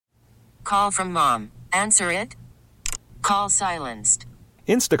Call from mom. Answer it. Call silenced.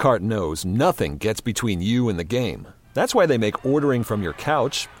 Instacart knows nothing gets between you and the game. That's why they make ordering from your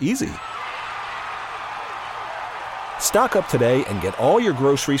couch easy. Stock up today and get all your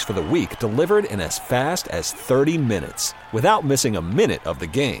groceries for the week delivered in as fast as 30 minutes without missing a minute of the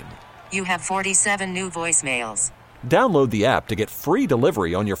game. You have 47 new voicemails. Download the app to get free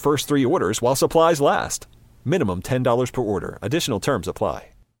delivery on your first 3 orders while supplies last. Minimum $10 per order. Additional terms apply.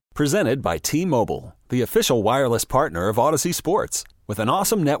 Presented by T-Mobile, the official wireless partner of Odyssey Sports. With an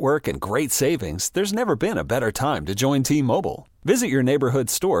awesome network and great savings, there's never been a better time to join T-Mobile. Visit your neighborhood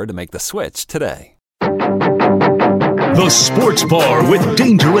store to make the switch today. The Sports Bar with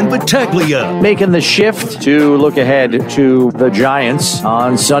Danger and Battaglia. Making the shift to look ahead to the Giants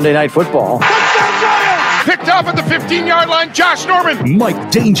on Sunday Night Football. Picked off at the 15-yard line, Josh Norman.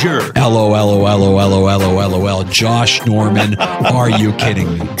 Mike Danger. LOL. Josh Norman. Are you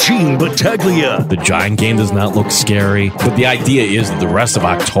kidding me? Gene Battaglia. The Giant game does not look scary, but the idea is that the rest of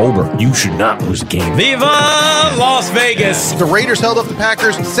October, you should not lose a game. Viva Las Vegas. The Raiders held up the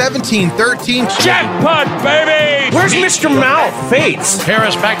Packers 17-13. Jackpot, baby. Where's Mr. Mouth? Fates.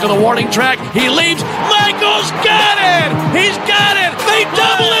 Harris back to the warning track. He leads. Michael's got it. He's got it. They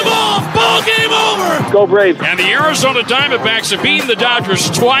double him off. Ball game over. Go Braves. And the Arizona Diamondbacks have beaten the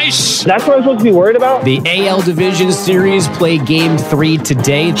Dodgers twice. That's what I'm supposed to be worried about? The AL Division Series play Game 3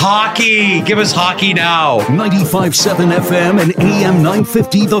 today. Hockey. Give us hockey now. 95.7 FM and AM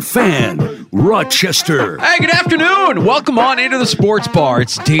 950 The Fan. Rochester. Hey, good afternoon. Welcome on into the Sports Bar.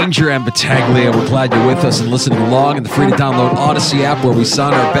 It's Danger and Battaglia. We're glad you're with us and listening along in the free-to-download Odyssey app where we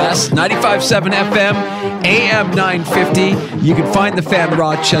sound our best. 95.7 FM, AM 950. You can find The Fan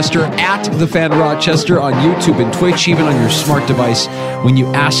Rochester at The Fan Rochester on YouTube and Twitch, even on your smart device when you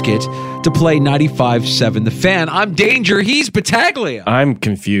ask it to play 95.7 The Fan. I'm Danger. He's Battaglia. I'm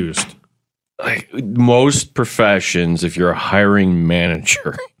confused. Like, most professions, if you're a hiring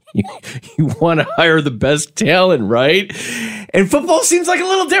manager, you want to hire the best talent, right? And football seems like a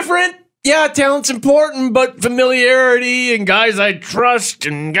little different. Yeah, talent's important, but familiarity and guys I trust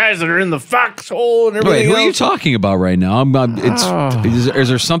and guys that are in the foxhole and everything. Wait, who else. are you talking about right now? Is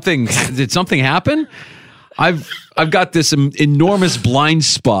there something? Did something happen? I've got this enormous blind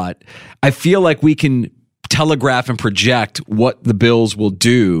spot. I feel like we can telegraph and project what the Bills will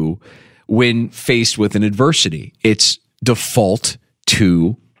do when faced with an adversity. It's default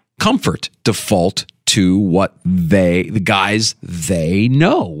to comfort, default to what the guys they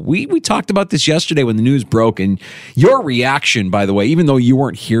know. We talked about this yesterday when the news broke, and your reaction, by the way, even though you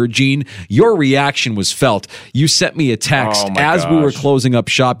weren't here, Gene, your reaction was felt. You sent me a text as we were closing up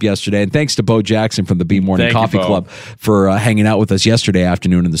shop yesterday, and thanks to Bo Jackson from the B Morning Coffee Club for hanging out with us yesterday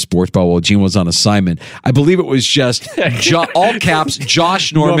afternoon in the Sports Bar while Gene was on assignment. I believe it was just all caps,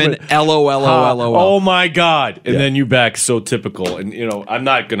 Josh Norman, LOL. Oh my God. And then you back, so typical. And, I'm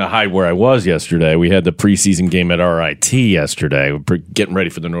not going to hide where I was yesterday. We had the preseason game at RIT yesterday. We're getting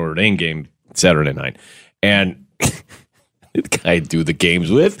ready for the Notre Dame game Saturday night. And the guy I do the games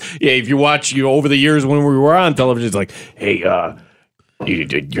with, if you watch over the years when we were on television, it's like, hey,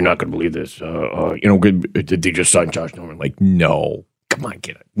 you're not going to believe this. Did they just sign Josh Norman? Like, no. Come on,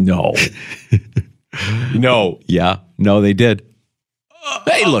 get it. No. No. Yeah. No, they did.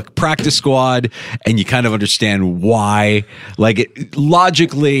 Hey, look, practice squad, and you kind of understand why. Like,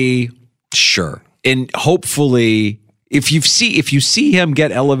 logically, sure. And hopefully, if you see him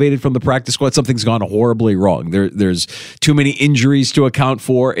get elevated from the practice squad, something's gone horribly wrong. There's too many injuries to account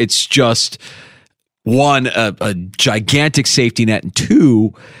for. It's just, one, a gigantic safety net, and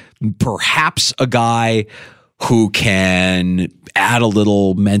two, perhaps a guy who can add a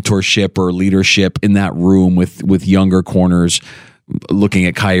little mentorship or leadership in that room with younger corners. Looking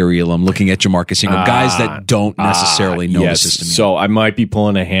at Kyrie Elam, looking at Jamarcus Ingram, guys that don't necessarily know the system. So I might be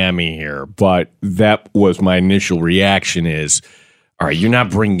pulling a hammy here, but that was my initial reaction is, all right, you're not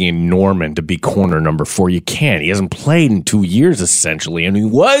bringing in Norman to be corner number 4. You can't. He hasn't played in 2 years, essentially. And he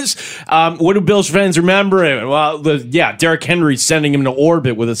was, what do Bills fans remember him? Well, Derrick Henry sending him to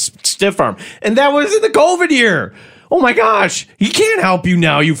orbit with a stiff arm. And that was in the COVID year. Oh my gosh, he can't help you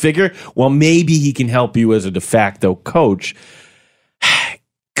now, you figure. Well, maybe he can help you as a de facto coach.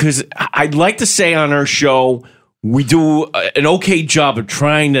 Because I'd like to say on our show, we do an okay job of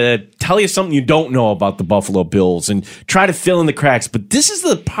trying to tell you something you don't know about the Buffalo Bills and try to fill in the cracks. But this is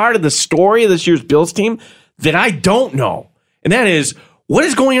the part of the story of this year's Bills team that I don't know. And that is, what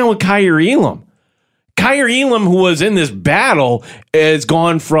is going on with Kyrie Elam? Kyrie Elam, who was in this battle, has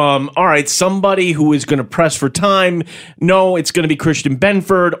gone from, all right, somebody who is going to press for time. No, it's going to be Christian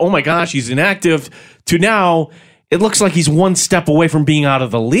Benford. Oh my gosh, he's inactive. To now, it looks like he's one step away from being out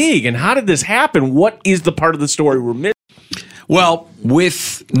of the league. And how did this happen? What is the part of the story we're missing? Well,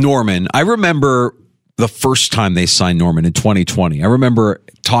 with Norman, I remember the first time they signed Norman in 2020. I remember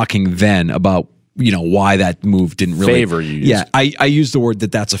talking then about, why that move didn't really favor you. Yeah, I use the word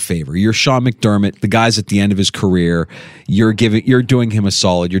that's a favor. You're Sean McDermott. The guy's at the end of his career. You're doing him a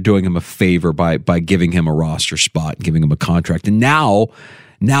solid. You're doing him a favor by giving him a roster spot, giving him a contract. And now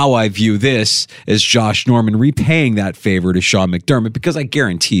I view this as Josh Norman repaying that favor to Sean McDermott, because I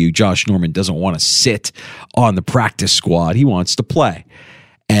guarantee you Josh Norman doesn't want to sit on the practice squad. He wants to play.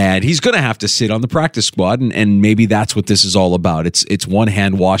 And he's going to have to sit on the practice squad, and maybe that's what this is all about. It's one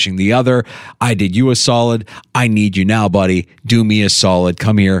hand washing the other. I did you a solid. I need you now, buddy. Do me a solid.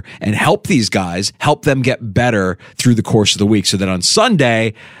 Come here and help these guys, help them get better through the course of the week so that on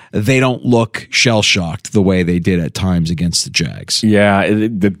Sunday they don't look shell-shocked the way they did at times against the Jags. Yeah,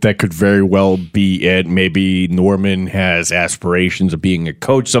 that could very well be it. Maybe Norman has aspirations of being a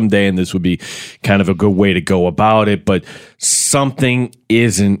coach someday, and this would be kind of a good way to go about it, but something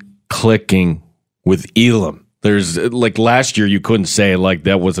isn't clicking with Elam. There's, like, last year you couldn't say, like,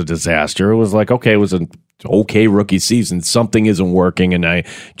 that was a disaster. It was like, okay, it was an okay rookie season. Something isn't working, and I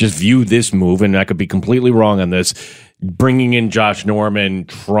just view this move, and I could be completely wrong on this, bringing in Josh Norman,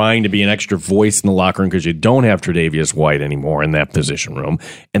 trying to be an extra voice in the locker room because you don't have Tre'Davious White anymore in that position room.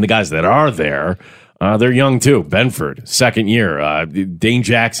 And the guys that are there, they're young too. Benford, second year. Dane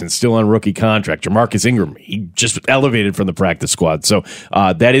Jackson, still on rookie contract. Jamarcus Ingram, he just elevated from the practice squad. So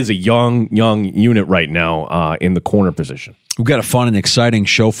that is a young unit right now in the corner position. We've got a fun and exciting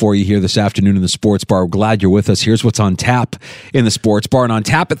show for you here this afternoon in the Sports Bar. We're glad you're with us. Here's what's on tap in the Sports Bar. And on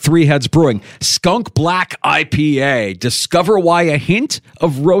tap at Three Heads Brewing, Skunk Black IPA. Discover why a hint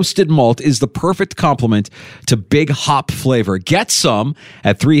of roasted malt is the perfect complement to big hop flavor. Get some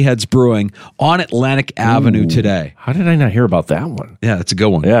at Three Heads Brewing on Atlantic Avenue today. How did I not hear about that one? Yeah, that's a good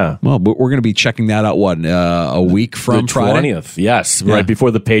one. Yeah. Well, we're going to be checking that out, a week from the Friday? 20th, yes. Yeah. Right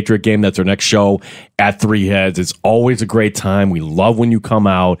before the Patriot game. That's our next show at Three Heads. It's always a great time. We love when you come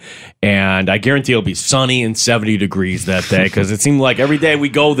out, and I guarantee it'll be sunny and 70 degrees that day, because it seemed like every day we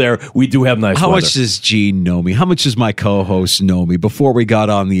go there, we do have nice weather. How much does Gene know me? How much does my co-host know me? Before we got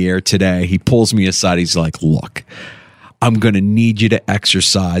on the air today, he pulls me aside. He's like, look, I'm going to need you to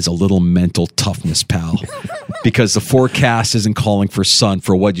exercise a little mental toughness, pal, because the forecast isn't calling for sun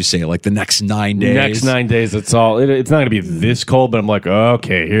for, what'd you say, like the next 9 days? Next 9 days, it's all. It's not going to be this cold, but I'm like,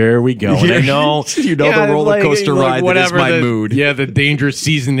 okay, here we go. And I know, the roller coaster ride that is my mood. Yeah, the dangerous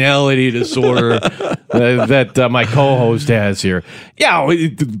seasonality disorder that my co-host has here. Yeah,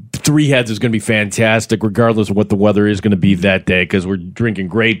 Three Heads is going to be fantastic, regardless of what the weather is going to be that day, because we're drinking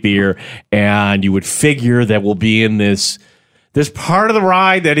great beer, and you would figure that we'll be in this part of the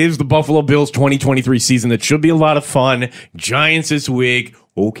ride that is the Buffalo Bills 2023 season. That should be a lot of fun. Giants this week.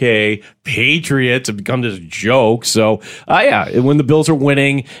 Okay. Patriots have become this joke. So, when the Bills are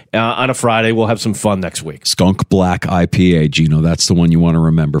winning on a Friday, we'll have some fun next week. Skunk Black IPA, Gino. That's the one you want to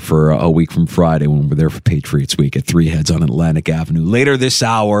remember for a week from Friday when we're there for Patriots Week at Three Heads on Atlantic Avenue. Later this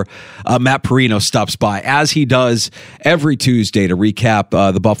hour, Matt Perino stops by, as he does every Tuesday, to recap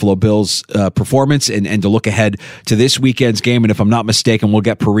the Buffalo Bills performance and to look ahead to this weekend's game. And if I'm not mistaken, we'll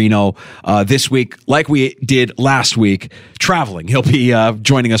get Perino this week, like we did last week, traveling. He'll be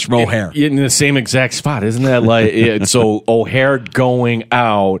joining us from O'Hare. In the same exact spot, isn't that like so O'Hare going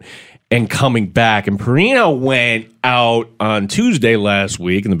out and coming back, and Perino went out on Tuesday last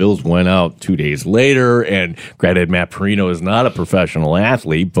week, and the Bills went out 2 days later. And granted, Matt Perino is not a professional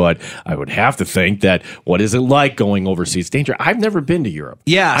athlete, but I would have to think that what is it like going overseas? Danger. I've never been to Europe.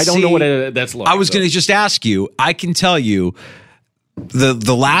 Yeah, I don't know what that's like. I was going to just ask you. I can tell you.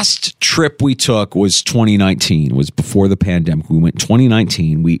 The last trip we took was 2019, was before the pandemic. We went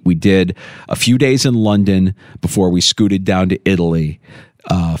 2019. We did a few days in London before we scooted down to Italy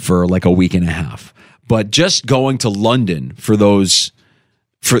for like a week and a half. But just going to London for that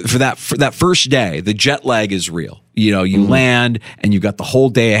first day, the jet lag is real. You land and you've got the whole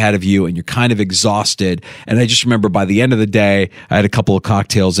day ahead of you and you're kind of exhausted. And I just remember by the end of the day, I had a couple of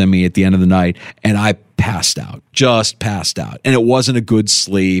cocktails in me at the end of the night, and I just passed out. And it wasn't a good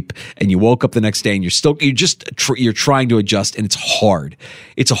sleep. And you woke up the next day and you're trying to adjust, and it's hard.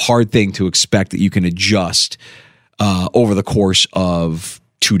 It's a hard thing to expect that you can adjust over the course of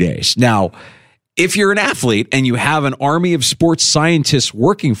 2 days. Now, if you're an athlete and you have an army of sports scientists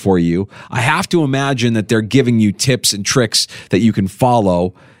working for you, I have to imagine that they're giving you tips and tricks that you can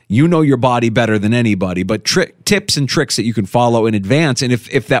follow. You know your body better than anybody, but tips and tricks that you can follow in advance. And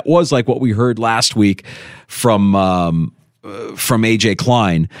if that was like what we heard last week from from AJ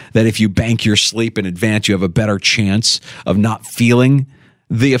Klein that if you bank your sleep in advance, you have a better chance of not feeling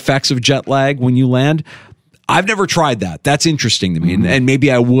the effects of jet lag when you land. I've never tried that. That's interesting to me. And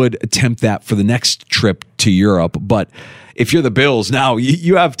maybe I would attempt that for the next trip to Europe. But if you're the Bills now,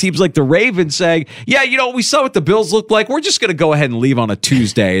 you have teams like the Ravens saying, yeah, we saw what the Bills look like. We're just going to go ahead and leave on a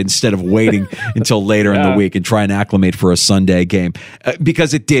Tuesday instead of waiting until later in the week and try and acclimate for a Sunday game.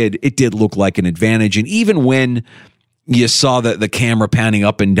 Because it did look like an advantage. And even when you saw the camera panning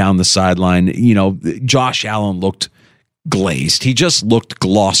up and down the sideline, Josh Allen looked glazed. He just looked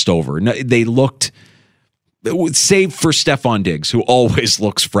glossed over. They looked, save for Stephon Diggs, who always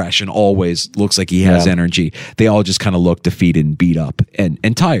looks fresh and always looks like he has energy. They all just kind of look defeated and beat up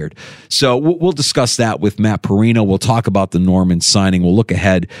and tired. So we'll discuss that with Matt Perino. We'll talk about the Norman signing. We'll look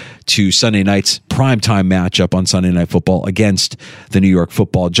ahead to Sunday night's primetime matchup on Sunday Night Football against the New York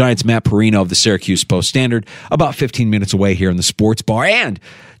Football Giants. Matt Perino of the Syracuse Post-Standard, about 15 minutes away here in the Sports Bar. And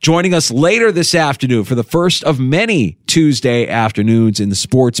joining us later this afternoon for the first of many Tuesday afternoons in the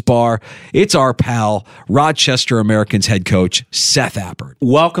Sports Bar, it's our pal, Rochester Americans head coach, Seth Appert.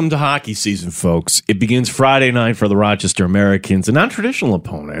 Welcome to hockey season, folks. It begins Friday night for the Rochester Americans, a non-traditional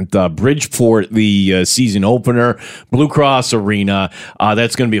opponent. Bridgeport, the season opener, Blue Cross Arena.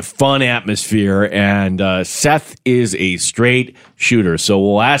 That's going to be a fun atmosphere, and Seth is a straight shooter, so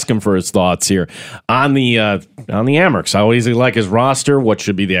we'll ask him for his thoughts here on the Amerks. How does he like his roster? What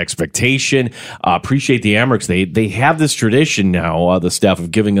should be the expectation? Appreciate the Amerks. They have this tradition now, the staff, of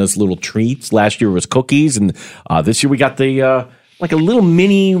giving us little treats. Last year was cookies, and this year we got the like a little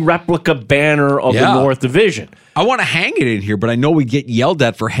mini replica banner of the North Division. I want to hang it in here, but I know we get yelled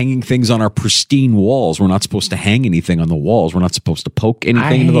at for hanging things on our pristine walls. We're not supposed to hang anything on the walls. We're not supposed to poke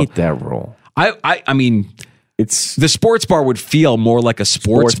anything. I hate that rule. I mean, it's the Sports Bar would feel more like a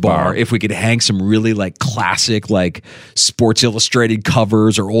sports bar if we could hang some really like classic like Sports Illustrated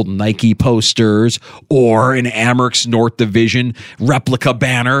covers or old Nike posters or an Amerks North Division replica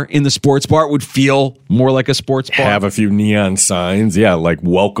banner in the Sports Bar. It would feel more like a sports bar. Have a few neon signs, like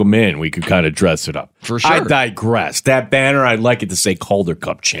welcome in. We could kind of dress it up. For sure. I digress. That banner, I'd like it to say Calder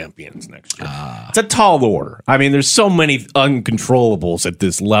Cup champions next year. It's a tall order. I mean, there's so many uncontrollables at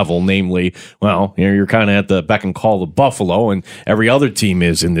this level, namely, well, you're kind of at the beck and call of Buffalo, and every other team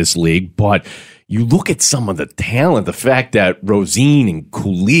is in this league, but you look at some of the talent, the fact that Rosine and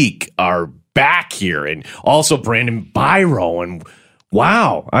Kulik are back here, and also Brandon Byro, and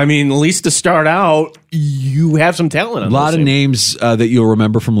wow. I mean, at least to start out, you have some talent. A lot of names that you'll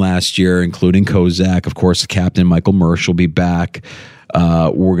remember from last year, including Kozak. Of course, the captain, Michael Mersch, will be back.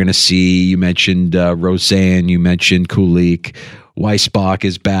 We're going to see, you mentioned Roseanne, you mentioned Kulik. Weissbach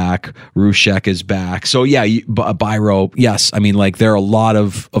is back. Rushek is back. So, Byro, yes. I mean, like, there are a lot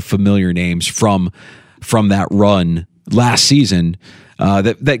of familiar names from that run last season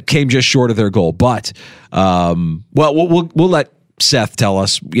that came just short of their goal. But, we'll let Seth tell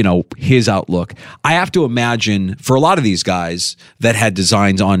us, his outlook. I have to imagine for a lot of these guys that had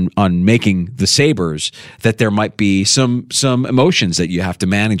designs on making the Sabres that there might be some emotions that you have to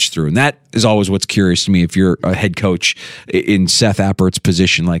manage through. And that is always what's curious to me if you're a head coach in Seth Appert's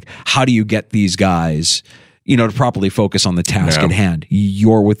position. Like, how do you get these guys to properly focus on the task at hand?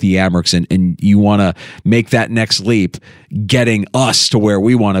 You're with the Amerks and you want to make that next leap. Getting us to where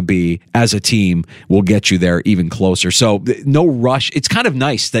we want to be as a team will get you there even closer. So no rush. It's kind of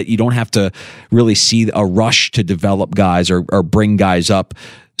nice that you don't have to really see a rush to develop guys or bring guys up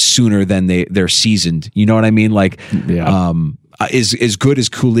sooner than they're seasoned. You know what I mean? Like, as good as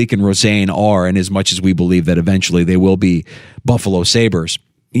Kulik and Roseanne are, and as much as we believe that eventually they will be Buffalo Sabres,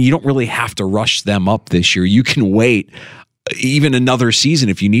 you don't really have to rush them up this year. You can wait even another season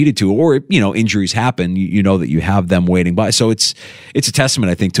if you needed to, or injuries happen. You know that you have them waiting by. So it's a testament,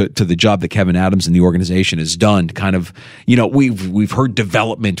 I think, to the job that Kevin Adams and the organization has done. Kind of, we've heard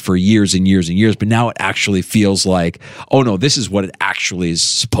development for years and years and years, but now it actually feels like, oh no, this is what it actually is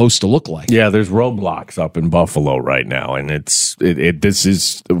supposed to look like. Yeah, there's roadblocks up in Buffalo right now, and this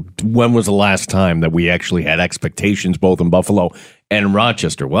is when was the last time that we actually had expectations both in Buffalo and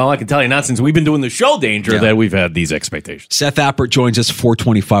Rochester? Well, I can tell you not since we've been doing the show, Danger, that we've had these expectations. Seth Appert joins us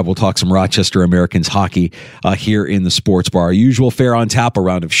 4:25. We'll talk some Rochester Americans hockey here in the Sports Bar. Our usual fare on tap, a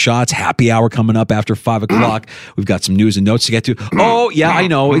round of shots, happy hour coming up after 5 o'clock. We've got some news and notes to get to. Oh, yeah, I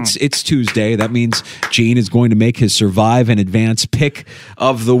know. It's Tuesday. That means Gene is going to make his Survive and Advance pick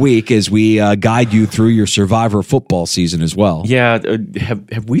of the week as we guide you through your Survivor football season as well. Yeah.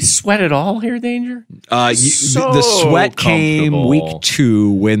 Have we sweat at all here, Danger? The sweat came. week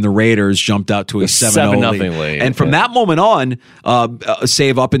 2 when the Raiders jumped out to a 7-0 lead. And from that moment on,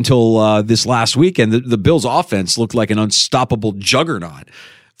 save up until this last weekend, the Bills' offense looked like an unstoppable juggernaut.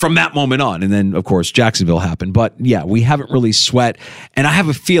 From that moment on. And then, of course, Jacksonville happened. But, yeah, we haven't really sweat. And I have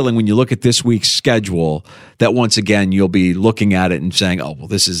a feeling when you look at this week's schedule that once again you'll be looking at it and saying, oh, well,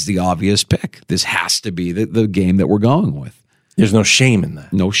 this is the obvious pick. This has to be the game that we're going with. There's no shame in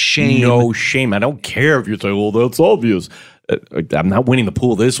that. No shame. No shame. I don't care if you say, well, that's obvious. I'm not winning the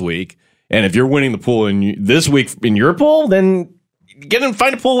pool this week. And if you're winning the pool this week in your pool, then get and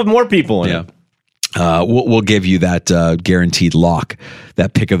find a pool with more people in it. We'll give you that guaranteed lock,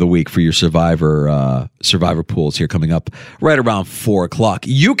 that pick of the week for your survivor pools here coming up right around 4:00.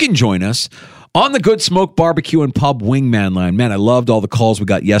 You can join us on the Good Smoke Barbecue and Pub Wingman line. Man, I loved all the calls we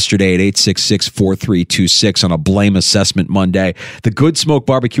got yesterday at 866-4326 on a Blame Assessment Monday. The Good Smoke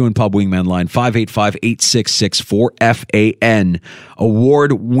Barbecue and Pub Wingman line, 585-866-4FAN.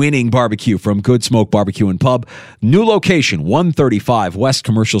 Award-winning barbecue from Good Smoke Barbecue and Pub. New location, 135 West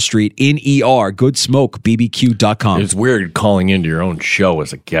Commercial Street in ER. GoodSmokeBBQ.com. It's weird calling into your own show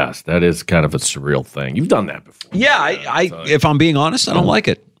as a guest. That is kind of a surreal thing. You've done that before. Yeah, I if I'm being honest, I don't like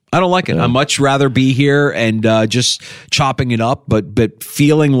it. I don't like it. I'd much rather be here and just chopping it up, but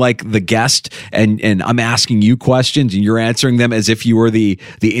feeling like the guest, and I'm asking you questions and you're answering them as if you were the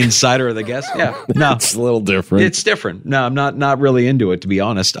insider or the guest. Yeah, no, it's a little different. It's different. No, I'm not really into it, to be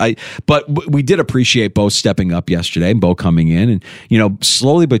honest. But we did appreciate Bo stepping up yesterday and Bo coming in, and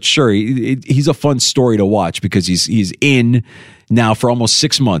slowly but sure, he's a fun story to watch because he's in. Now, for almost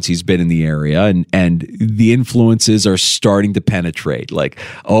 6 months, he's been in the area, and the influences are starting to penetrate. Like,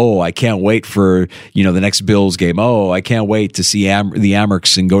 oh, I can't wait for the next Bills game. Oh, I can't wait to see the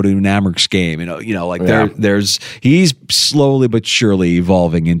Amerks and go to an Amerks game. He's slowly but surely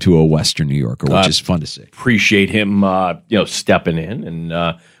evolving into a Western New Yorker, which is fun to see. Appreciate him, stepping in.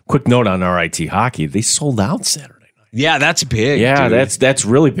 And quick note on RIT hockey: they sold out Saturday. Yeah, that's big. Yeah, dude. that's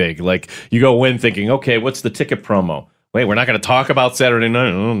really big. Like you go in thinking, okay, what's the ticket promo? Wait, we're not going to talk about Saturday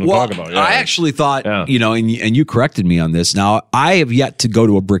night. Talk about it. I actually thought, and you corrected me on this. Now, I have yet to go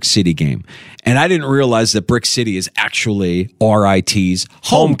to a Brick City game, and I didn't realize that Brick City is actually RIT's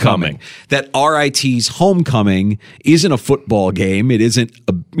homecoming. That RIT's homecoming isn't a football game. It isn't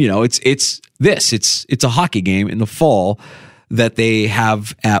it's a hockey game in the fall that they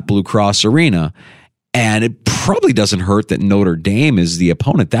have at Blue Cross Arena. And it probably doesn't hurt that Notre Dame is the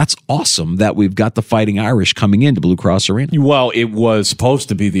opponent. That's awesome that we've got the Fighting Irish coming into Blue Cross Arena. Well, it was supposed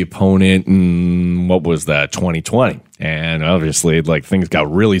to be the opponent in, 2020. And obviously, things got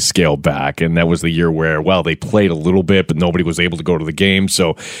really scaled back. And that was the year where, they played a little bit, but nobody was able to go to the game.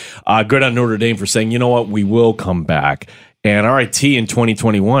 So good on Notre Dame for saying, you know what, we will come back. And RIT in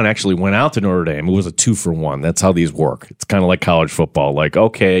 2021 actually went out to Notre Dame. It was a 2-for-1. That's how these work. It's kind of like college football. Like,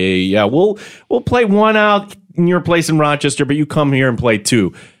 okay, yeah, we'll play one out in your place in Rochester, but you come here and play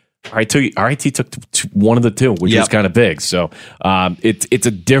 2. RIT took one of the 2, which is kind of big. So it's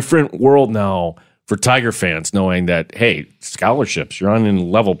a different world now for Tiger fans, knowing that, hey, scholarships, you're on a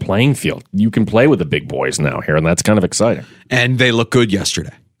level playing field. You can play with the big boys now here, and that's kind of exciting. And they look good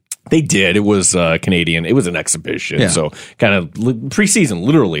yesterday. They did. It was Canadian. It was an exhibition. Yeah. So kind of preseason,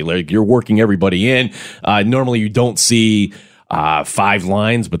 literally. Like you're working everybody in. Normally you don't see 5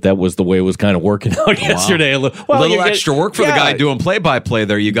 lines, but that was the way it was kind of working out yesterday. A little extra work for the guy doing play-by-play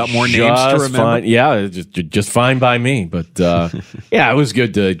there. You got more names to remember. Fine. Yeah, just fine by me. But it was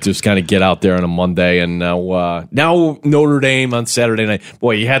good to just kind of get out there on a Monday. And now Notre Dame on Saturday night.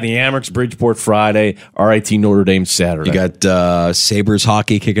 Boy, you had the Amerks Bridgeport Friday, RIT Notre Dame Saturday. You got Sabres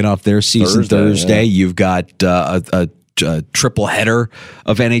hockey kicking off their season Thursday. Yeah. You've got a triple header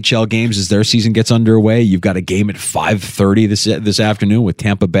of NHL games as their season gets underway. You've got a game at 5:30 this afternoon with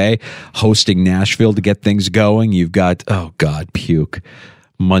Tampa Bay hosting Nashville to get things going. You've got puke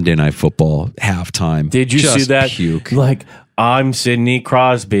Monday Night Football halftime. Did you see that? Puke. I'm Sidney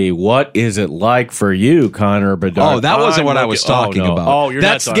Crosby. What is it like for you, Connor Bedard? Oh, that wasn't what I was talking about. Oh,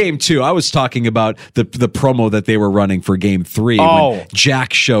 that's game 2. I was talking about the promo that they were running for game 3 when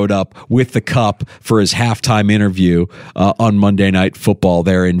Jack showed up with the cup for his halftime interview on Monday Night Football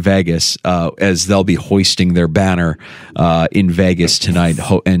there in Vegas, as they'll be hoisting their banner in Vegas tonight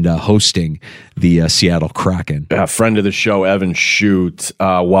and hosting the Seattle Kraken. A friend of the show, Evan Shute,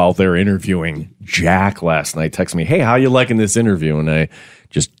 while they're interviewing Jack last night, texted me, "Hey, how you liking this interview?" And I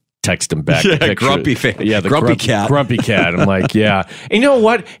just text him back. Yeah, grumpy face. Yeah, the grumpy cat. Grumpy cat. I'm like, yeah. And you know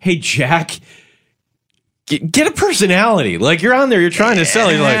what? Hey, Jack, Get a personality. Like, you're on there, you're trying to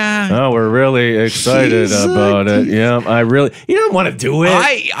sell. You're like, oh, we're really excited about it. Yeah, you don't want to do it.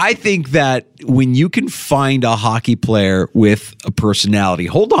 I think that when you can find a hockey player with a personality,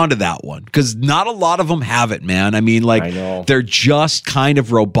 hold on to that one, because not a lot of them have it, man. I mean, like, they're just kind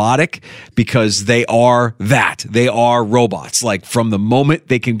of robotic because they are that. They are robots. Like, from the moment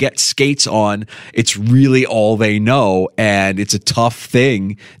they can get skates on, it's really all they know, and it's a tough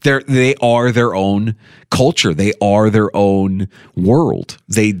thing. They are their own culture. They are their own world.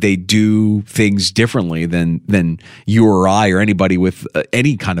 They do things differently than you or I or anybody with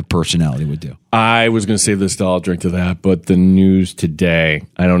any kind of personality would do. I was going to save this till I'll drink to that, but the news today,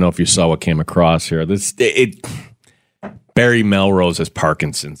 I don't know if you saw what came across here. Barry Melrose has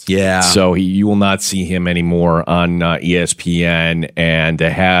Parkinson's. Yeah. So you will not see him anymore on ESPN, and to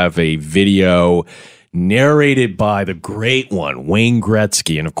have a video narrated by the great one, Wayne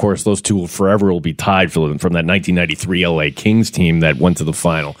Gretzky. And, of course, those two will be tied from that 1993 LA Kings team that went to the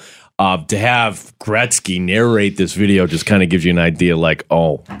final. To have Gretzky narrate this video just kind of gives you an idea, like,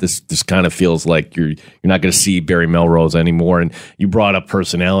 oh, this kind of feels like you're not going to see Barry Melrose anymore. And you brought up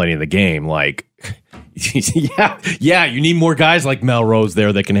personality in the game, like, yeah, you need more guys like Melrose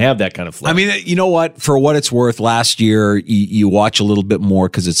there that can have that kind of flair. I mean, you know what? For what it's worth, last year you watch a little bit more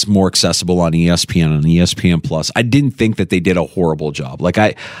because it's more accessible on ESPN and ESPN Plus. I didn't think that they did a horrible job. Like,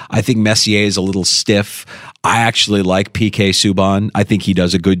 I think Messier is a little stiff. I actually like PK Subban. I think he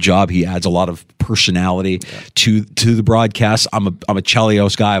does a good job. He adds a lot of personality to the broadcast. I'm a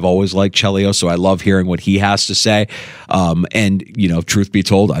Chelios guy. I've always liked Chelios, so I love hearing what he has to say. And, you know, truth be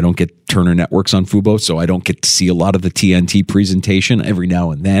told, I don't get Turner Networks on Fubo, so I don't get to see a lot of the TNT presentation. Every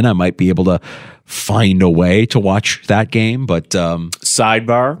now and then I might be able to find a way to watch that game. But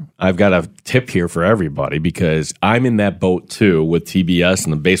sidebar, I've got a tip here for everybody, because I'm in that boat too with TBS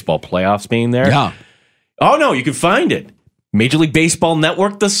and the baseball playoffs being there. Yeah. Oh, no, you can find it. Major League Baseball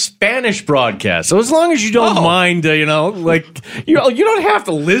Network, the Spanish broadcast. So as long as you don't mind, you don't have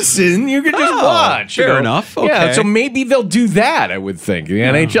to listen. You can just watch. Fair enough. Okay. Yeah, so maybe they'll do that, I would think. The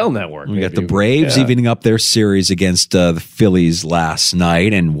NHL Network. We got the Braves evening up their series against the Phillies last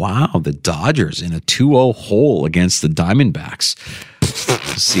night. And wow, the Dodgers in a 2-0 hole against the Diamondbacks.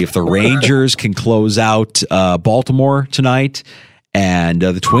 See if the Rangers can close out Baltimore tonight. And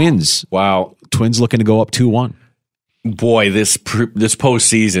the Twins. Wow. Twins looking to go up 2-1. Boy, this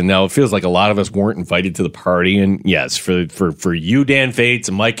postseason, now it feels like a lot of us weren't invited to the party. And yes, for you, Dan Fates,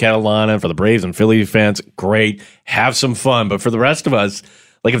 and Mike Catalana, for the Braves and Phillies fans, great. Have some fun. But for the rest of us,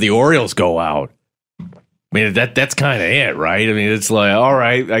 like, if the Orioles go out, I mean, that's kind of it, right? I mean, it's like, all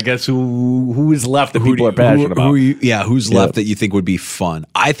right, I guess who is left that people are passionate about? Who's left that you think would be fun?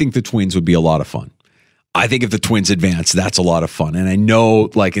 I think the Twins would be a lot of fun. I think if the Twins advance, that's a lot of fun. And I know,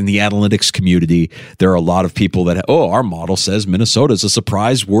 like, in the analytics community, there are a lot of people that, our model says Minnesota's a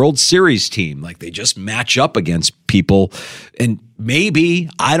surprise World Series team. Like, they just match up against people. And maybe,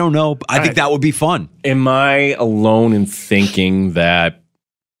 I don't know. I think that would be fun. Am I alone in thinking that,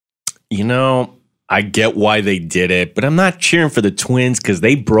 I get why they did it, but I'm not cheering for the Twins because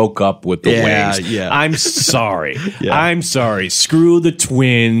they broke up with the Wings. Yeah. I'm sorry. I'm sorry. Screw the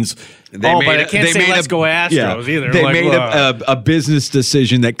Twins. But I can't say let's go Astros either. They made a business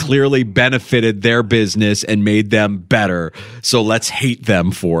decision that clearly benefited their business and made them better. So let's hate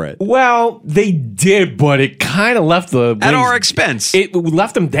them for it. Well, they did, but it kind of left the Wings, at our expense. It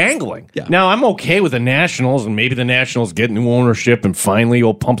left them dangling. Yeah. Now, I'm okay with the Nationals, and maybe the Nationals get new ownership, and finally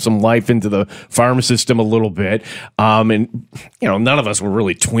will pump some life into the farm system a little bit. And none of us were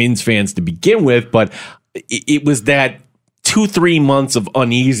really Twins fans to begin with, but it was that 2-3 months of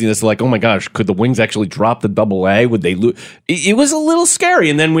uneasiness, like, oh my gosh, could the Wings actually drop the Double-A? Would they lose? It was a little scary,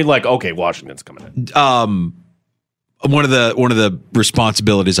 and then we're like, okay, Washington's coming in. One of the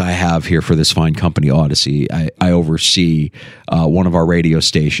responsibilities I have here for this fine company, Odyssey, I oversee one of our radio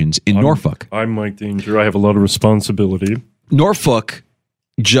stations in Norfolk. I'm Mike Danger. I have a lot of responsibility. Norfolk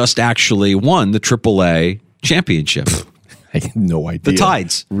just actually won the AAA championship. I had no idea. The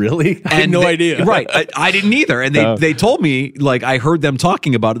Tides. Really? I had no idea. Right. I didn't either. And they told me, like, I heard them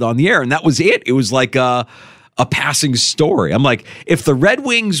talking about it on the air, and that was it. It was like a passing story. I'm like, if the Red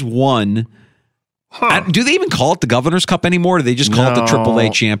Wings won, do they even call it the Governor's Cup anymore? Or do they just call it the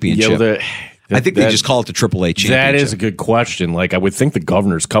AAA championship? Yeah, I think they just call it the AAA championship. That is a good question. Like, I would think the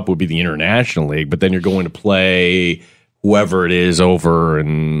Governor's Cup would be the International League, but then you're going to play whoever it is over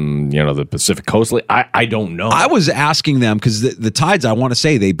in the Pacific Coast League. I don't know. I was asking them because the Tides, I want to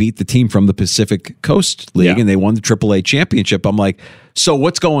say they beat the team from the Pacific Coast League and they won the AAA championship. I'm like, so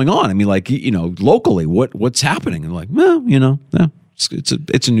what's going on? I mean, like, locally, what's happening? And like, well,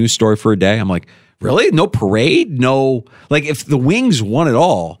 It's a news story for a day. I'm like, really? No parade? No, like if the Wings won it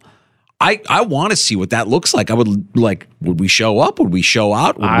all, I want to see what that looks like. Would we show up? Would we show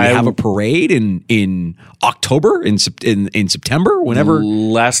out? Would we have a parade in October, in September, whenever?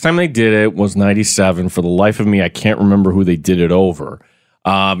 Last time they did it was 97. For the life of me, I can't remember who they did it over.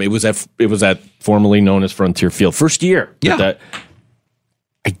 It was at formerly known as Frontier Field. First year. Yeah.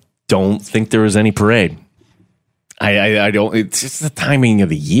 I don't think there was any parade. I don't. It's just the timing of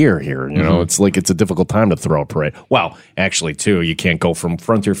the year here. You know, it's like it's a difficult time to throw a parade. Well, actually, too, you can't go from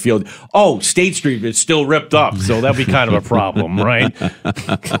Frontier Field. Oh, State Street is still ripped up, so that'd be kind of a problem, right?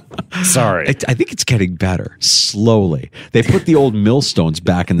 Sorry. I think it's getting better slowly. They put the old millstones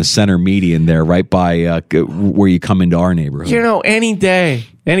back in the center median there, right by where you come into our neighborhood. You know, any day.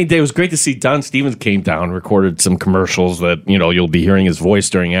 It was great to see Don Stevens came down, recorded some commercials that, you'll be hearing his voice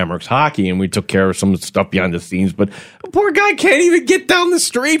during Amherst hockey, and we took care of some stuff behind the scenes. But the poor guy can't even get down the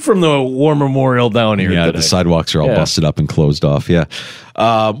street from the War Memorial down here today. The sidewalks are all busted up and closed off,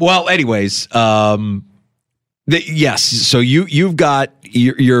 well, anyways, yes, so you've got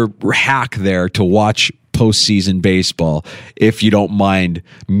your hack there to watch postseason baseball, if you don't mind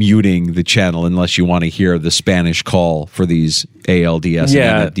muting the channel unless you want to hear the Spanish call for these ALDS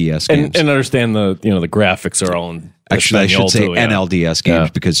and NLDS games. And understand the graphics are all in Actually, I should say NLDS games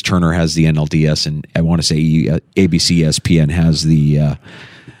because Turner has the NLDS and I want to say ABC ESPN has the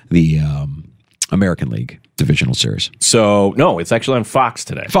American League Divisional Series. So, no, it's actually on Fox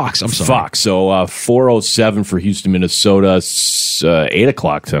today. Fox, I'm sorry. Fox. So, 4:07 for Houston, Minnesota, 8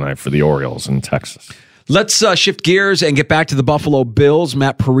 o'clock tonight for the Orioles in Texas. Let's shift gears and get back to the Buffalo Bills.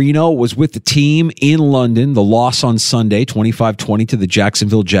 Matt Perino was with the team in London. The loss on Sunday, 25-20 to the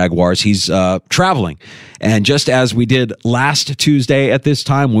Jacksonville Jaguars. He's traveling. And just as we did last Tuesday at this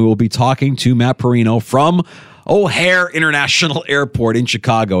time, we will be talking to Matt Perino from O'Hare International Airport in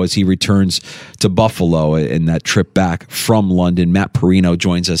Chicago as he returns to Buffalo in that trip back from London. Matt Perino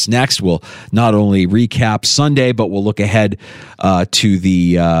joins us next. We'll not only recap Sunday, but we'll look ahead to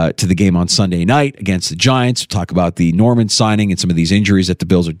the game on Sunday night against the Giants. We'll talk about the Norman signing and some of these injuries that the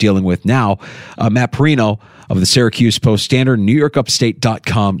Bills are dealing with now. Matt Perino of the Syracuse Post-Standard,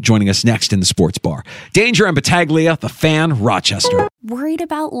 NewYorkUpstate.com, joining us next in the Sports Bar. Danger and Battaglia, the Fan, Rochester. Worried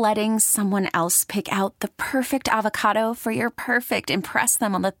about letting someone else pick out the perfect avocado for your perfect impress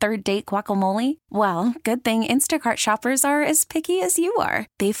them on the third date guacamole? Well, good thing Instacart shoppers are as picky as you are.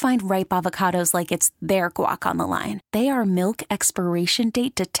 They find ripe avocados like it's their guac on the line. They are milk expiration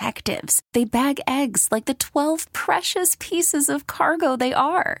date detectives. They bag eggs like the 12 precious pieces of cargo they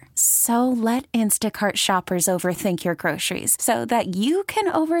are. So let Instacart shoppers overthink your groceries so that you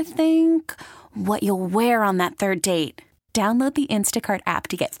can overthink what you'll wear on that third date. Download the Instacart app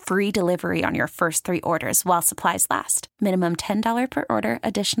to get free delivery on your first 3 orders while supplies last. Minimum $10 per order.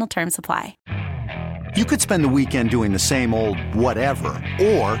 Additional terms apply. You could spend the weekend doing the same old whatever,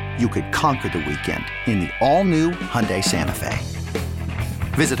 or you could conquer the weekend in the all-new Hyundai Santa Fe.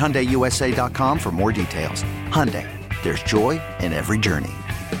 Visit HyundaiUSA.com for more details. Hyundai, there's joy in every journey.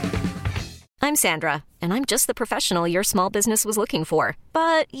 I'm Sandra, and I'm just the professional your small business was looking for.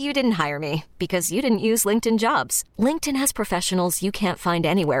 But you didn't hire me because you didn't use LinkedIn Jobs. LinkedIn has professionals you can't find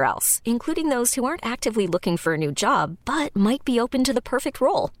anywhere else, including those who aren't actively looking for a new job, but might be open to the perfect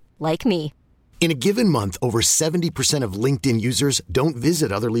role, like me. In a given month, over 70% of LinkedIn users don't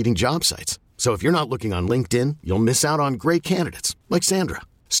visit other leading job sites. So if you're not looking on LinkedIn, you'll miss out on great candidates like Sandra.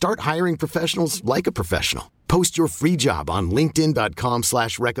 Start hiring professionals like a professional. Post your free job on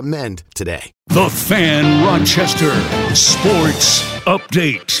linkedin.com/recommend today. The Fan Rochester Sports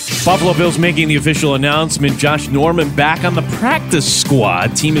Update. Buffalo Bills making the official announcement. Josh Norman back on the practice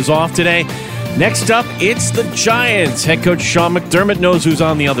squad. Team is off today. Next up, it's the Giants. Head coach Sean McDermott knows who's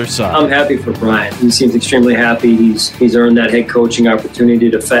on the other side. I'm happy for Brian. He seems extremely happy. He's earned that head coaching opportunity,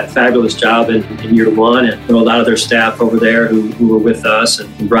 did a fabulous job in year one. And a lot of their staff over there who were with us.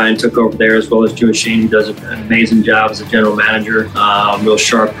 And Brian took over there as well as Joe Shane, who does an amazing job as a general manager. Real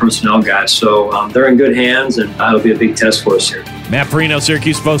sharp personnel guy. So they're in good hands, and it'll be a big test for us here. Matt Perino,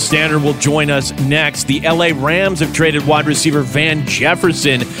 Syracuse Post-Standard, will join us next. The LA Rams have traded wide receiver Van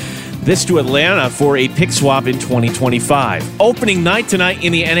Jefferson this to Atlanta for a pick swap in 2025. Opening night tonight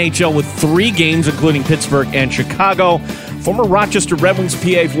in the NHL with 3 games, including Pittsburgh and Chicago. Former Rochester Red Wings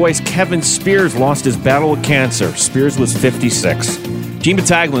PA voice Kevin Spears lost his battle with cancer. Spears was 56. Gene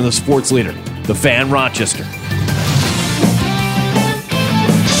Battaglia, the sports leader, the Fan, Rochester.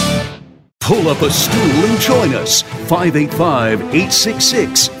 Pull up a stool and join us.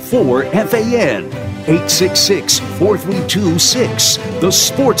 585-866-4FAN. 866-432-6. The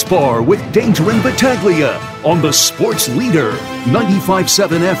Sports Bar with Danger and Battaglia on the Sports Leader,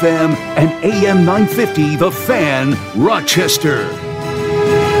 95.7 FM and AM 950, The Fan, Rochester.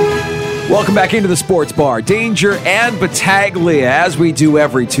 Welcome back into the Sports Bar. Danger and Battaglia, as we do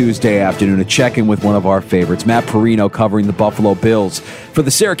every Tuesday afternoon, to check in with one of our favorites, Matt Perino, covering the Buffalo Bills for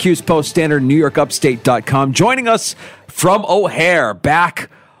the Syracuse Post-Standard, NewYorkUpstate.com, joining us from O'Hare, back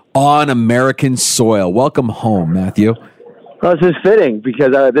on American soil. Welcome home, Matthew. Well, this is fitting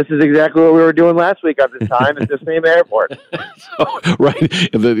because this is exactly what we were doing last week at this time at the same airport. Right.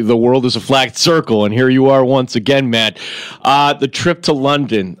 The world is a flat circle, and here you are once again, Matt. The trip to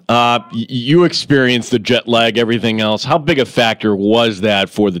London, you experienced the jet lag, everything else. How big a factor was that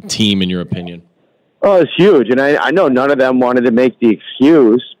for the team, in your opinion? Oh, it's huge, and I know none of them wanted to make the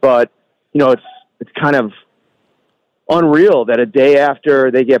excuse, but, it's kind of unreal that a day after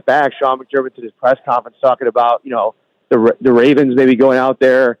they get back, Sean McDermott did his press conference talking about, the Ravens maybe going out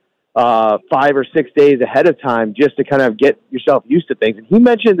there 5 or 6 days ahead of time just to kind of get yourself used to things. And he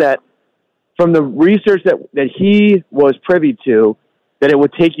mentioned that from the research that he was privy to, that it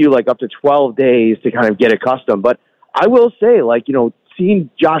would take you up to 12 days to kind of get accustomed. But I will say, seeing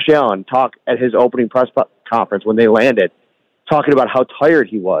Josh Allen talk at his opening press conference when they landed, talking about how tired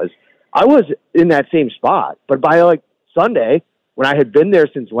he was, I was in that same spot. But by Sunday, when I had been there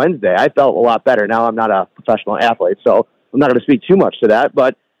since Wednesday, I felt a lot better. Now I'm not a professional athlete, so I'm not going to speak too much to that,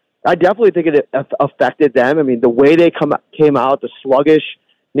 but I definitely think it affected them. I mean, the way they came out, the sluggish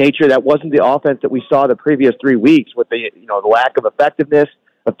nature, that wasn't the offense that we saw the previous 3 weeks with the lack of effectiveness,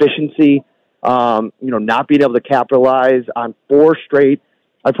 efficiency, not being able to capitalize on 4 straight.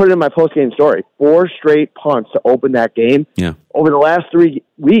 I put it in my post-game story, 4 straight punts to open that game. Yeah. Over the last 3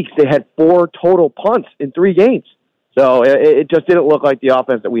 weeks, they had 4 total punts in 3 games. So it just didn't look like the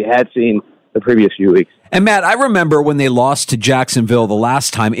offense that we had seen the previous few weeks. And Matt, I remember when they lost to Jacksonville the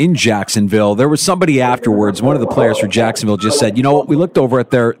last time in Jacksonville, there was somebody afterwards, one of the players for Jacksonville just said, you know what, we looked over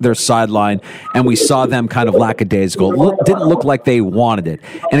at their sideline and we saw them kind of lackadaisical. It didn't look like they wanted it.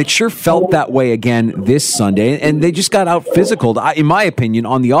 And it sure felt that way again this Sunday. And they just got out physical. In my opinion,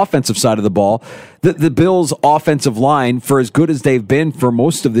 on the offensive side of the ball, the Bills' offensive line, for as good as they've been for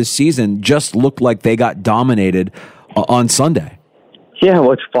most of this season, just looked like they got dominated on Sunday. Yeah,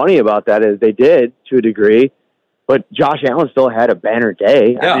 what's funny about that is they did to a degree, but Josh Allen still had a banner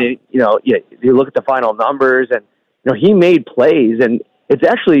day. Yeah. I mean, you look at the final numbers, and he made plays, and it's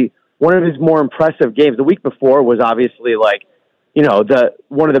actually one of his more impressive games. The week before was obviously the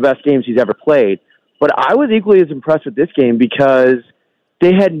one of the best games he's ever played. But I was equally as impressed with this game because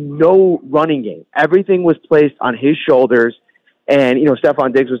they had no running game. Everything was placed on his shoulders, and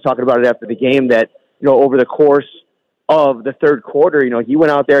Stephon Diggs was talking about it after the game that over the course of the third quarter, he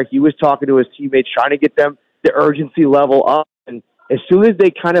went out there, he was talking to his teammates, trying to get them the urgency level up. And as soon as they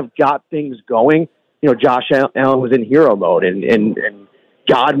kind of got things going, Josh Allen was in hero mode and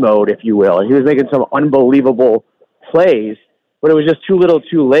God mode, if you will. And he was making some unbelievable plays, but it was just too little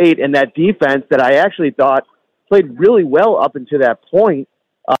too late. And that defense that I actually thought played really well up until that point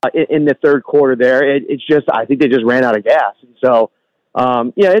in the third quarter there, it's just, I think they just ran out of gas. And so,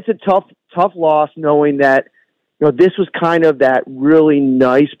 it's a tough loss knowing that, this was kind of that really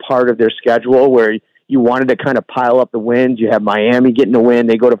nice part of their schedule where you wanted to kind of pile up the wins. You have Miami getting a win.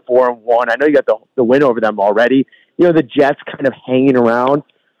 They go to 4-1. I know you got the win over them already. The Jets kind of hanging around.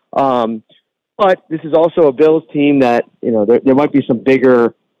 But this is also a Bills team that, there might be some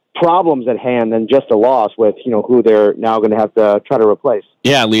bigger problems at hand than just a loss with, who they're now going to have to try to replace.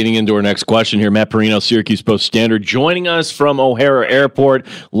 Yeah, leading into our next question here, Matt Perino, Syracuse Post-Standard, joining us from O'Hare Airport,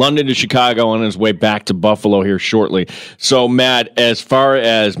 London to Chicago, on his way back to Buffalo here shortly. So, Matt, as far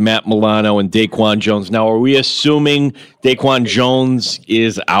as Matt Milano and Daquan Jones, now, are we assuming Daquan Jones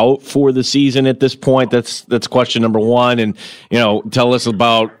is out for the season at this point? That's question number one. And, tell us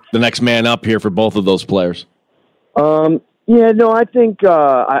about the next man up here for both of those players. Yeah, no, I think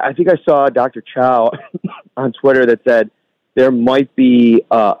I saw Dr. Chow on Twitter that said there might be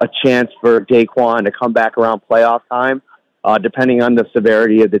a chance for Daquan to come back around playoff time, depending on the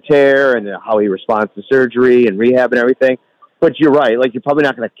severity of the tear and how he responds to surgery and rehab and everything. But you're right; you're probably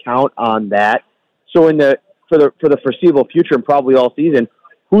not going to count on that. So for the foreseeable future and probably all season,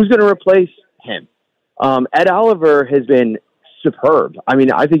 who's going to replace him? Ed Oliver has been superb. I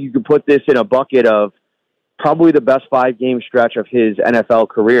mean, I think you could put this in a bucket of probably the best 5-game stretch of his NFL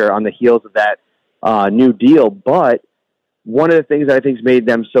career on the heels of that new deal. But one of the things that I think has made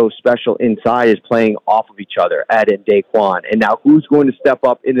them so special inside is playing off of each other, Ed and Daquan. And now who's going to step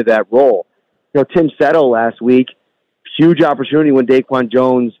up into that role? Tim Settle last week, huge opportunity when Daquan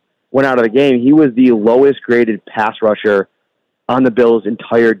Jones went out of the game, he was the lowest graded pass rusher on the Bills'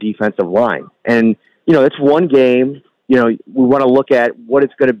 entire defensive line. And, it's one game. We want to look at what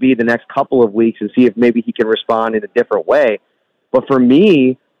it's going to be the next couple of weeks and see if maybe he can respond in a different way. But for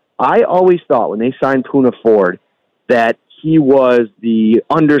me, I always thought when they signed Poona Ford that he was the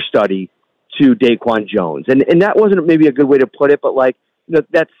understudy to Daquan Jones. And that wasn't maybe a good way to put it, but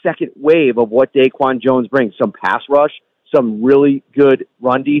that second wave of what Daquan Jones brings, some pass rush, some really good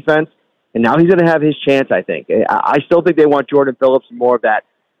run defense. And now he's going to have his chance, I think. I still think they want Jordan Phillips in more of that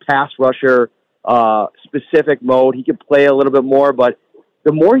pass rusher specific mode. He can play a little bit more, but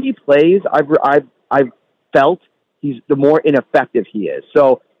the more he plays, I've felt the more ineffective he is.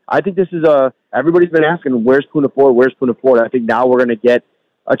 So I think this is everybody's been asking, where's Poona Ford? Where's Poona Ford? I think now we're going to get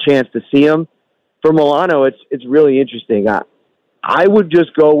a chance to see him. For Milano, it's really interesting. I would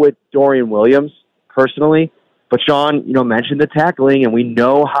just go with Dorian Williams personally, but Sean, mentioned the tackling, and we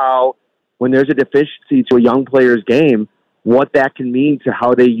know how when there's a deficiency to a young player's game, what that can mean to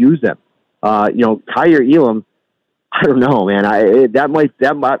how they use them. Kyer Elam, I don't know, man.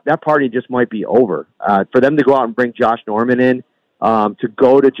 That party just might be over. For them to go out and bring Josh Norman in, to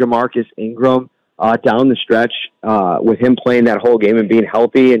go to Jamarcus Ingram down the stretch with him playing that whole game and being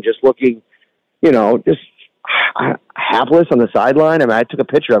healthy and just looking, just hapless on the sideline. I mean, I took a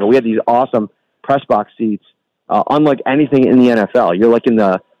picture of it. We had these awesome press box seats, unlike anything in the NFL. You're like in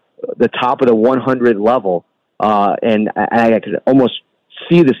the top of the 100 level, and I could almost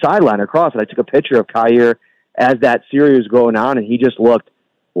see the sideline across. And I took a picture of Kyer as that series was going on, and he just looked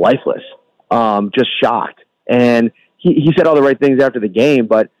lifeless, just shocked. And he said all the right things after the game,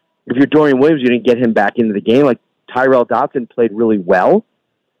 but if you're Dorian Williams, you didn't get him back into the game. Like Tyrell Dodson played really well,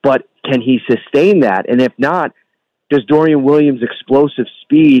 but can he sustain that? And if not, does Dorian Williams' explosive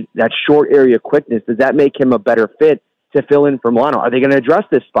speed, that short area quickness, does that make him a better fit to fill in for Milano? Are they going to address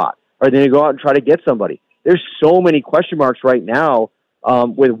this spot? Are they going to go out and try to get somebody? There's so many question marks right now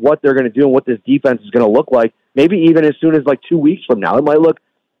with what they're going to do and what this defense is going to look like. Maybe even as soon as 2 weeks from now. It might look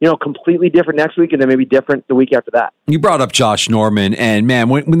completely different next week and then maybe different the week after that. You brought up Josh Norman, and man,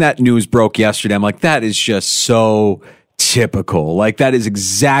 when that news broke yesterday, I'm like, that is just so typical. Like, that is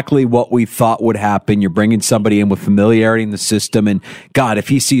exactly what we thought would happen. You're bringing somebody in with familiarity in the system, and God, if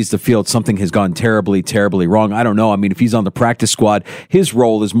he sees the field, something has gone terribly, terribly wrong. I don't know. I mean, if he's on the practice squad, his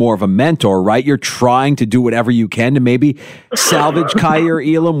role is more of a mentor, right? You're trying to do whatever you can to maybe salvage Kyer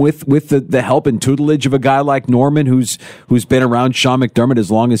Elam with the help and tutelage of a guy like Norman, who's been around Sean McDermott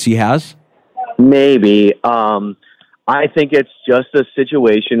as long as he has. Maybe. I think it's just a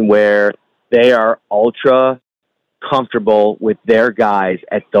situation where they are ultra comfortable with their guys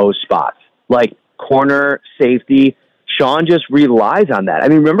at those spots, like corner, safety. Sean just relies on that. I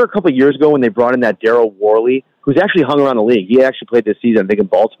mean, remember a couple of years ago when they brought in that Darryl Worley, who's actually hung around the league. He actually played this season, I think, in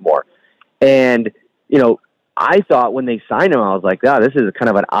Baltimore. And, I thought when they signed him, I was like, this is kind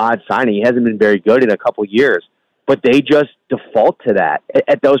of an odd signing. He hasn't been very good in a couple of years. But they just default to that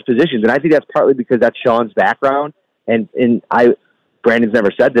at those positions. And I think that's partly because that's Sean's background. And Brandon's never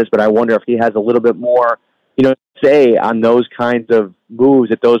said this, but I wonder if he has a little bit more say on those kinds of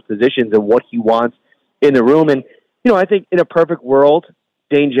moves at those positions and what he wants in the room. And, I think in a perfect world,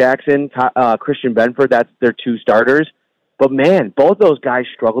 Dane Jackson, Christian Benford, that's their two starters. But man, both those guys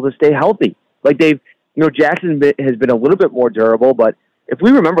struggle to stay healthy. Like Jackson has been a little bit more durable, but if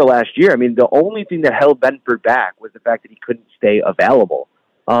we remember last year, I mean, the only thing that held Benford back was the fact that he couldn't stay available.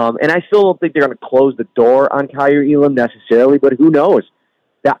 And I still don't think they're going to close the door on Kyer Elam necessarily, but who knows?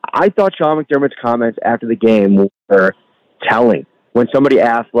 I thought Sean McDermott's comments after the game were telling. When somebody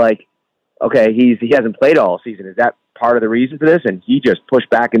asked, okay, he hasn't played all season, is that part of the reason for this? And he just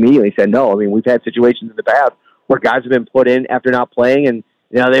pushed back immediately. He said, no. I mean, we've had situations in the past where guys have been put in after not playing, and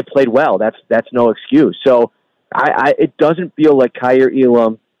they played well. That's no excuse. So it doesn't feel like Kyer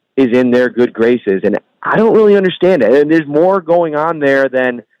Elam is in their good graces, and I don't really understand it. And there's more going on there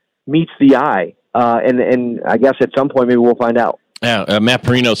than meets the eye. And I guess at some point maybe we'll find out. Yeah, Matt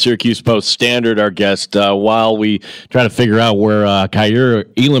Perino, Syracuse Post-Standard, our guest. While we try to figure out where Kyer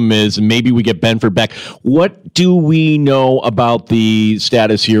Elam is, maybe we get Benford back. What do we know about the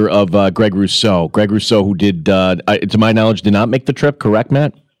status here of Greg Rousseau? Greg Rousseau, who did, to my knowledge, did not make the trip, correct,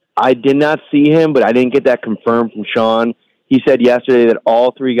 Matt? I did not see him, but I didn't get that confirmed from Sean. He said yesterday that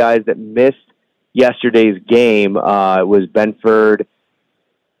all three guys that missed yesterday's game was Benford,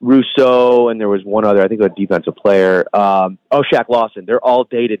 Rousseau, and there was one other, I think a defensive player. Shaq Lawson. They're all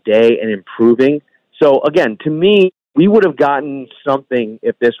day-to-day and improving. So, again, to me, we would have gotten something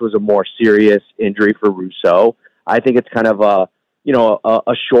if this was a more serious injury for Rousseau. I think it's kind of a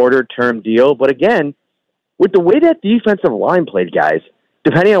shorter-term deal. But, again, with the way that defensive line played, guys,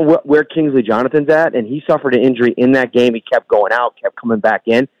 depending on where Kingsley Jonathan's at, and he suffered an injury in that game. He kept going out, kept coming back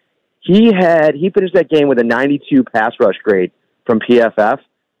in. He finished that game with a 92 pass rush grade from PFF.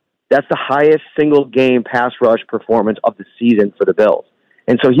 That's the highest single game pass rush performance of the season for the Bills.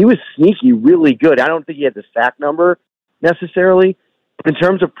 And so he was sneaky, really good. I don't think he had the sack number necessarily, but in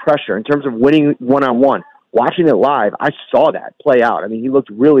terms of pressure, in terms of winning one-on-one, watching it live, I saw that play out. I mean, he looked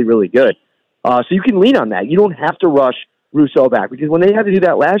really, really good. So you can lean on that. You don't have to rush Rousseau back, because when they had to do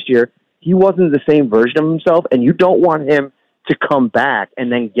that last year, he wasn't the same version of himself, and you don't want him to come back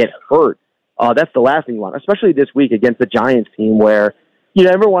and then get hurt. That's the last thing you want, especially this week against the Giants team, where you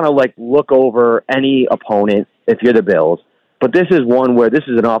never want to like look over any opponent if you're the Bills. But this is one where this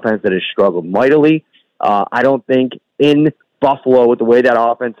is an offense that has struggled mightily. I don't think in Buffalo, with the way that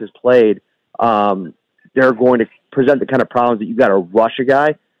offense is played, they're going to present the kind of problems that you got to rush a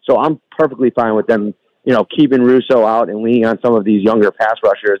guy. So I'm perfectly fine with them, keeping Russo out and leaning on some of these younger pass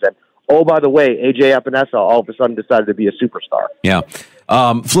rushers. And, oh, by the way, A.J. Epinesa all of a sudden decided to be a superstar. Yeah.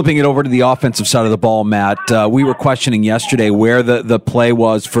 Flipping it over to the offensive side of the ball, Matt, we were questioning yesterday where the play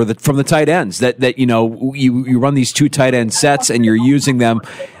was from the tight ends. That you run these two tight end sets and you're using them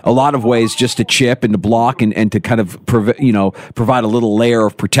a lot of ways just to chip and to block and to kind of provide a little layer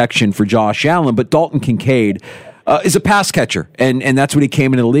of protection for Josh Allen. But Dalton Kincaid is a pass catcher, and that's what he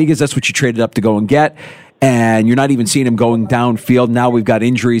came into the league as. That's what you traded up to go and get. And you're not even seeing him going downfield. Now we've got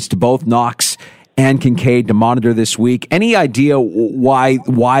injuries to both Knox and Kincaid to monitor this week. Any idea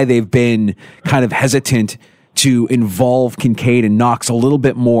why they've been kind of hesitant to involve Kincaid and Knox a little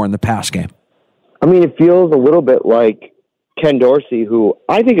bit more in the pass game? I mean, it feels a little bit like Ken Dorsey, who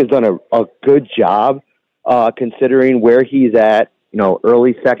I think has done a good job considering where he's at,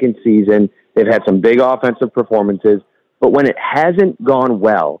 early second season. They've had some big offensive performances, but when it hasn't gone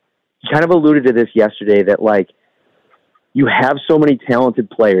well, he kind of alluded to this yesterday that, like, you have so many talented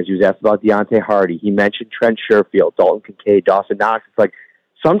players. He was asked about Deontay Hardy. He mentioned Trent Sherfield, Dalton Kincaid, Dawson Knox. It's like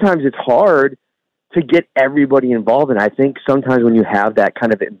sometimes it's hard to get everybody involved. And I think sometimes when you have that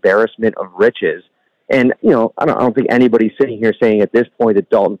kind of embarrassment of riches, and, I don't think anybody's sitting here saying at this point that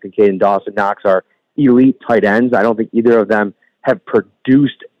Dalton Kincaid and Dawson Knox are elite tight ends. I don't think either of them have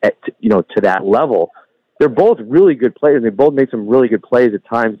produced to that level. They're both really good players. They both made some really good plays at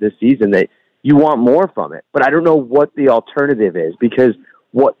times this season that you want more from it. But I don't know what the alternative is, because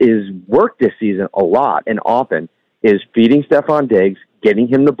what is worked this season a lot and often is feeding Stephon Diggs, getting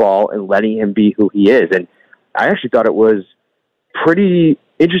him the ball, and letting him be who he is. And I actually thought it was pretty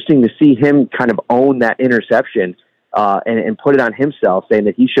interesting to see him kind of own that interception and put it on himself, saying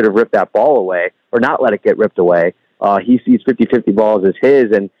that he should have ripped that ball away or not let it get ripped away. He sees 50-50 balls as his.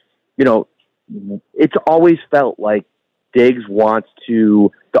 And, it's always felt like Diggs wants the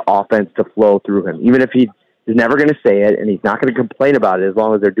offense to flow through him, even if he is never going to say it and he's not going to complain about it as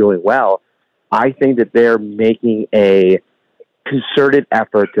long as they're doing well. I think that they're making a concerted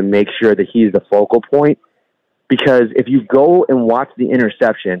effort to make sure that he's the focal point, because if you go and watch the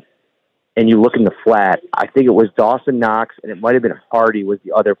interception and you look in the flat, I think it was Dawson Knox and it might have been Hardy was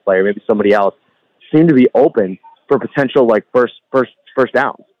the other player, maybe somebody else, seemed to be open for potential like first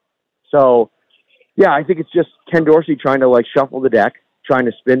downs. So, yeah, I think it's just Ken Dorsey trying to shuffle the deck, trying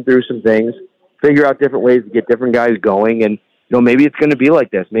to spin through some things, figure out different ways to get different guys going. And, maybe it's going to be like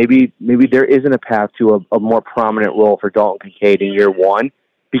this. Maybe there isn't a path to a more prominent role for Dalton Kincaid in year one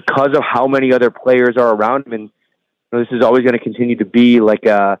because of how many other players are around him. And this is always going to continue to be like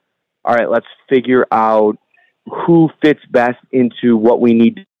all right, let's figure out who fits best into what we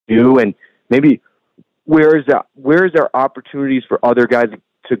need to do. And maybe where is there opportunities for other guys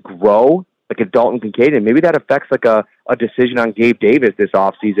to grow, like a Dalton Kincaid, and maybe that affects a decision on Gabe Davis this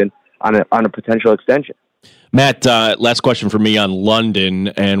offseason on a potential extension. Matt, last question for me on London,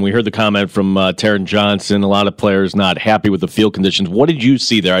 and we heard the comment from Taron Johnson. A lot of players not happy with the field conditions. What did you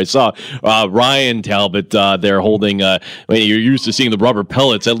see there? I saw Ryan Talbot there holding. You're used to seeing the rubber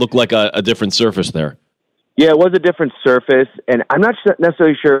pellets. That looked like a different surface there. Yeah, it was a different surface, and I'm not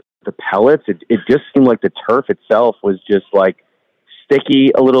necessarily sure the pellets. It just seemed like the turf itself was just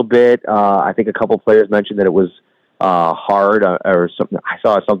sticky a little bit. I think a couple players mentioned that it was hard or something. I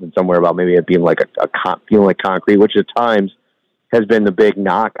saw something somewhere about maybe it being feeling like concrete, which at times has been the big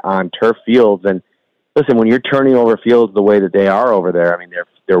knock on turf fields. And listen, when you're turning over fields the way that they are over there, I mean,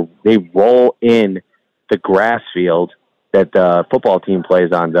 they roll in the grass field that the football team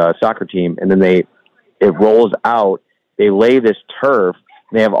plays on, the soccer team, and then it rolls out. They lay this turf.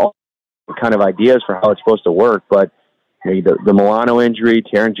 And they have all kind of ideas for how it's supposed to work, but the Milano injury,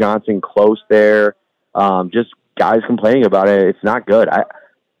 Taron Johnson close there, just guys complaining about it. It's not good.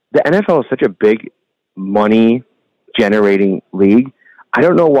 The NFL is such a big money generating league. I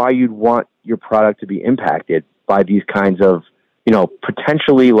don't know why you'd want your product to be impacted by these kinds of,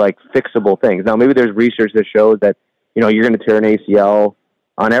 potentially like fixable things. Now, maybe there's research that shows that, you're going to tear an ACL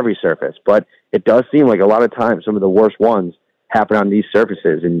on every surface, but it does seem like a lot of times some of the worst ones happen on these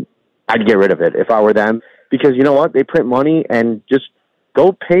surfaces, and I'd get rid of it if I were them, because you know what? They print money, and just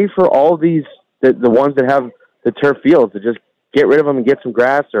go pay for all these, the ones that have the turf fields, to just get rid of them and get some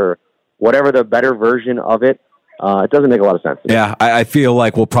grass or whatever the better version of it. It doesn't make a lot of sense to me. Yeah, I feel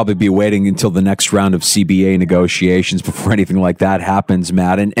like we'll probably be waiting until the next round of CBA negotiations before anything like that happens,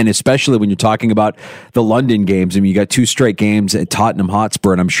 Matt. And especially when you're talking about the London games. I mean, you got 2 straight games at Tottenham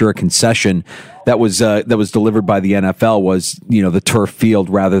Hotspur, and I'm sure a concession that was delivered by the NFL was, the turf field,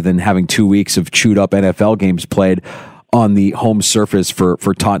 rather than having 2 weeks of chewed up NFL games played on the home surface for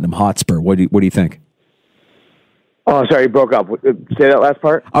Tottenham Hotspur. What do you think? Oh, sorry, you broke up. Say that last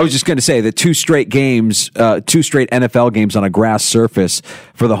part. I was just going to say that 2 straight games, 2 straight NFL games on a grass surface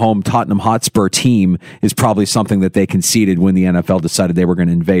for the home Tottenham Hotspur team is probably something that they conceded when the NFL decided they were going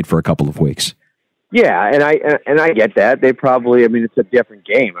to invade for a couple of weeks. Yeah, and I get that. They probably, it's a different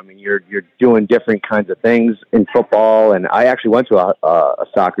game. You're doing different kinds of things in football, and I actually went to a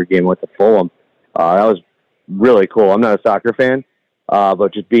soccer game with the Fulham. That was really cool. I'm not a soccer fan,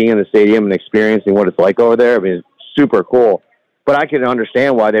 but just being in the stadium and experiencing what it's like over there, it's super cool. But I can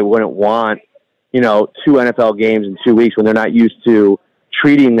understand why they wouldn't want, 2 NFL games in 2 weeks when they're not used to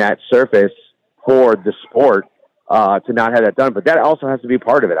treating that surface for the sport, to not have that done. But that also has to be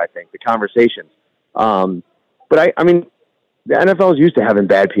part of it, I think, the conversation. But the NFL is used to having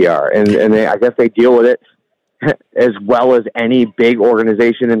bad PR, and I guess they deal with it as well as any big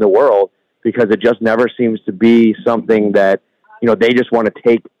organization in the world, because it just never seems to be something that, they just want to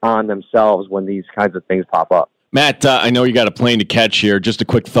take on themselves when these kinds of things pop up. Matt, I know you got a plane to catch here. Just a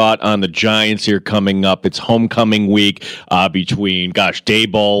quick thought on the Giants here coming up. It's homecoming week between,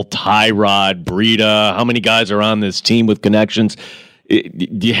 Daboll, Tyrod, Breida. How many guys are on this team with connections? Do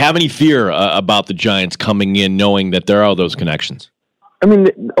you have any fear about the Giants coming in knowing that there are those connections? A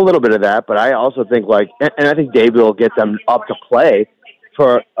little bit of that, but I also think and I think Daboll will get them up to play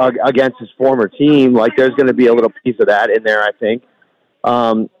for against his former team. There's going to be a little piece of that in there, I think.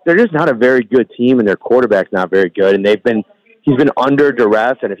 They're just not a very good team, and their quarterback's not very good, and he's been under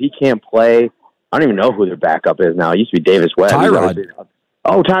duress, and if he can't play, I don't even know who their backup is now. It used to be Davis Webb. Tyrod.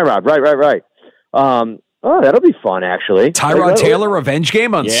 Oh, Tyrod. Right. That'll be fun, actually. Tyrod Taylor revenge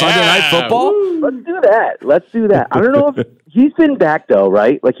game on Sunday Night Football? Let's do that. I don't know if he's been back, though,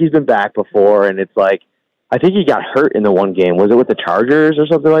 right? He's been back before, and it's I think he got hurt in the one game. Was it with the Chargers or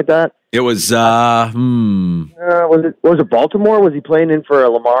something like that? It was, was it Baltimore? Was he playing in for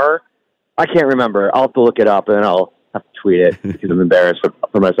Lamar? I can't remember. I'll have to look it up, and then I'll have to tweet it because I'm embarrassed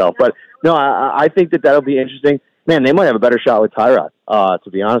for myself. But, no, I think that'll be interesting. Man, they might have a better shot with Tyrod, to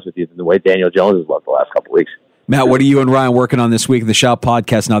be honest with you, than the way Daniel Jones has looked the last couple of weeks. Matt, what are you and Ryan working on this week in the Shout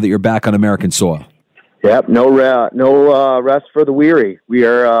podcast now that you're back on American soil? Yep, no rest for the weary. We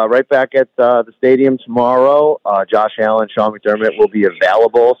are right back at the stadium tomorrow. Josh Allen, Sean McDermott will be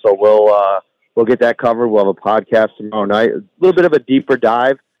available, so we'll get that covered. We'll have a podcast tomorrow night. A little bit of a deeper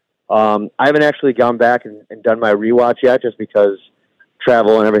dive. I haven't actually gone back and done my rewatch yet, just because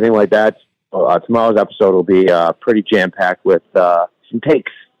travel and everything like that. Tomorrow's episode will be pretty jam-packed with some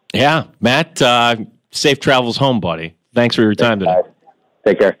takes. Yeah, Matt, safe travels home, buddy. Thanks for your time today.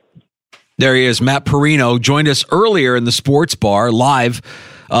 Take care. There he is, Matt Perino, joined us earlier in the sports bar, live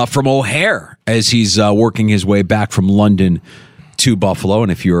from O'Hare, as he's working his way back from London to Buffalo.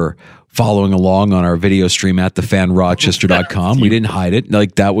 And if you're following along on our video stream at thefanrochester.com, we didn't hide it.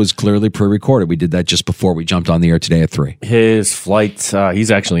 That was clearly pre-recorded. We did that just before we jumped on the air today at 3. His flight, he's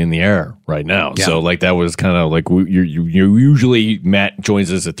actually in the air right now. Yeah. So that was kind of you usually, Matt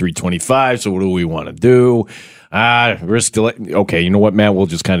joins us at 3:25. So what do we want to do? We're still okay. You know what, Matt? We'll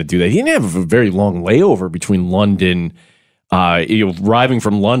just kind of do that. He didn't have a very long layover between London, arriving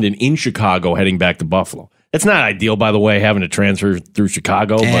from London in Chicago, heading back to Buffalo. It's not ideal, by the way, having to transfer through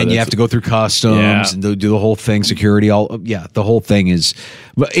Chicago. And you have to go through customs and do the whole thing, security. The whole thing is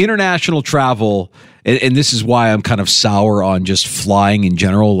international travel, and this is why I'm kind of sour on just flying in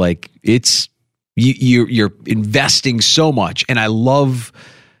general. You're investing so much, and I love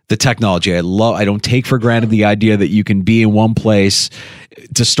the technology. I don't take for granted the idea that you can be in one place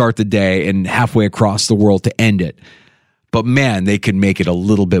to start the day and halfway across the world to end it. But man, they could make it a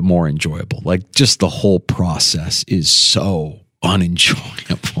little bit more enjoyable. Just the whole process is so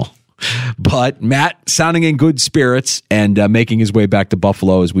unenjoyable. But Matt sounding in good spirits and making his way back to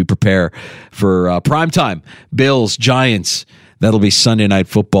Buffalo as we prepare for primetime Bills, Giants. That'll be Sunday Night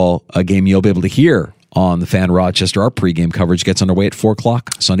Football, a game you'll be able to hear on the Fan Rochester. Our pregame coverage gets underway at 4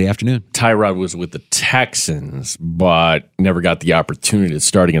 o'clock Sunday afternoon. Tyrod was with the Texans, but never got the opportunity to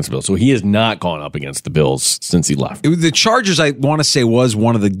start against the Bills. So he has not gone up against the Bills since he left. The Chargers, I want to say, was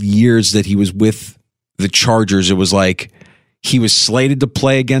one of the years that he was with the Chargers. It was like he was slated to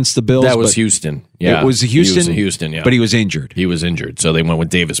play against the Bills. That was Houston. Yeah. It was Houston. He was in Houston, yeah. But he was injured. He was injured, so they went with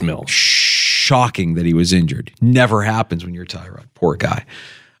Davis Mills. Shocking that he was injured. Never happens when you're Tyrod. Poor guy.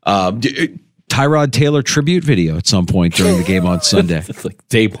 Tyrod Taylor tribute video at some point during the game on Sunday. It's like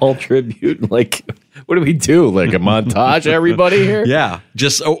Dayball tribute. Like, what do we do? Like a montage, everybody here? Yeah.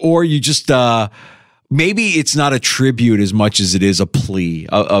 Or you just maybe it's not a tribute as much as it is a plea,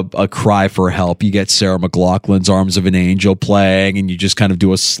 a cry for help. You get Sarah McLachlan's Arms of an Angel playing, and you just kind of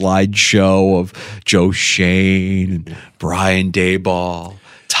do a slideshow of Joe Shane and Brian Dayball,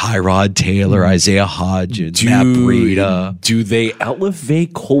 Tyrod Taylor, Isaiah Hodgins, Matt Breida. Do they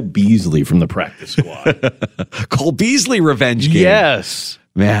elevate Cole Beasley from the practice squad? Cole Beasley revenge game. Yes.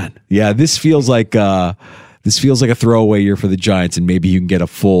 Man. Yeah, this feels like a throwaway year for the Giants, and maybe you can get a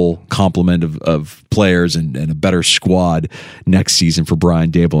full complement of players and a better squad next season for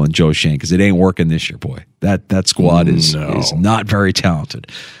Brian Daboll and Joe Shane, because it ain't working this year, boy. That squad is not very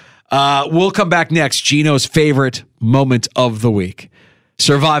talented. We'll come back next. Gino's favorite moment of the week.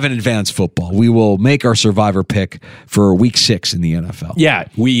 Survive and Advance football. We will make our survivor pick for week 6 in the NFL. Yeah,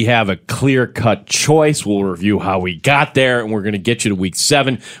 we have a clear-cut choice. We'll review how we got there, and we're going to get you to week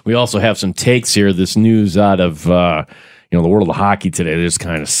 7. We also have some takes here. This news out of the world of hockey today that is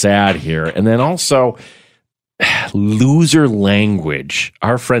kind of sad here. And then also loser language.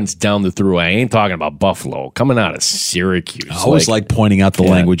 Our friends down the thruway, I ain't talking about Buffalo, coming out of Syracuse. I always like pointing out the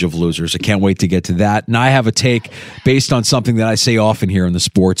language of losers. I can't wait to get to that. And I have a take based on something that I say often here in the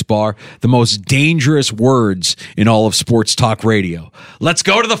sports bar, the most dangerous words in all of sports talk radio. Let's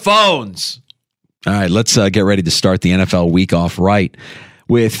go to the phones. All right, let's get ready to start the NFL week off right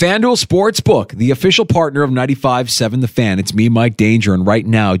with FanDuel Sportsbook, the official partner of 95.7 The Fan. It's me, Mike Danger, and right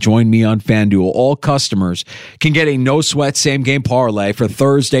now, join me on FanDuel. All customers can get a no-sweat same-game parlay for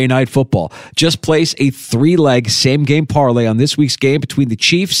Thursday Night Football. Just place a 3-leg same-game parlay on this week's game between the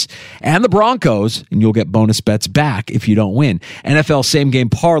Chiefs and the Broncos, and you'll get bonus bets back if you don't win. NFL same-game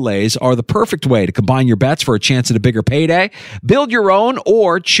parlays are the perfect way to combine your bets for a chance at a bigger payday. Build your own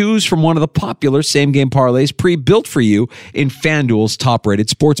or choose from one of the popular same-game parlays pre-built for you in FanDuel's top-rated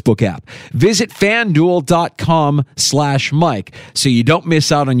sportsbook app. Visit FanDuel.com/Mike so you don't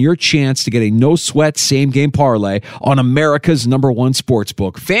miss out on your chance to get a no-sweat same-game parlay on America's #1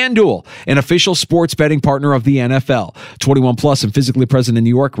 sportsbook. FanDuel, an official sports betting partner of the NFL. 21 plus and physically present in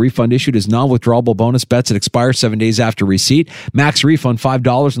New York. Refund issued as non-withdrawable bonus bets that expire 7 days after receipt. Max refund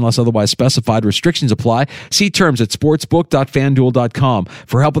 $5 unless otherwise specified. Restrictions apply. See terms at sportsbook.fanduel.com.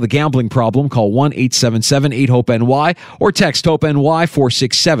 For help with a gambling problem, call 1-877-8-HOPE-NY or text HOPE-NY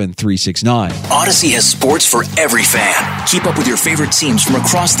 467-369. Odyssey has sports for every fan. Keep up with your favorite teams from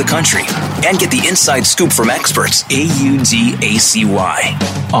across the country and get the inside scoop from experts. AUDACY.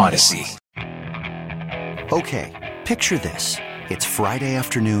 Odyssey. Okay, picture this. It's Friday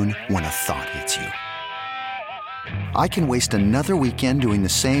afternoon when a thought hits you. I can waste another weekend doing the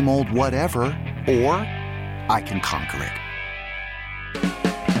same old whatever, or I can conquer it.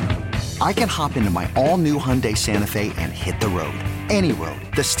 I can hop into my all-new Hyundai Santa Fe and hit the road. Any road.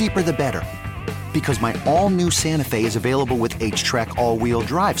 The steeper, the better. Because my all-new Santa Fe is available with H-Track all-wheel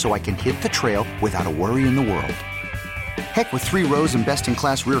drive, so I can hit the trail without a worry in the world. Heck, with 3 rows and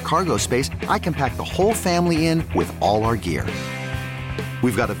best-in-class rear cargo space, I can pack the whole family in with all our gear.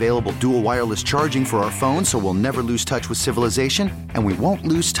 We've got available dual wireless charging for our phones, so we'll never lose touch with civilization, and we won't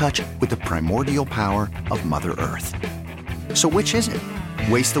lose touch with the primordial power of Mother Earth. So which is it?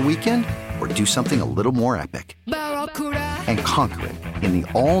 Waste the weekend or do something a little more epic? And conquer it in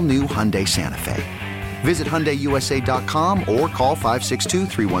the all-new Hyundai Santa Fe. Visit HyundaiUSA.com or call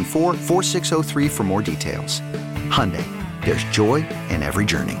 562-314-4603 for more details. Hyundai, there's joy in every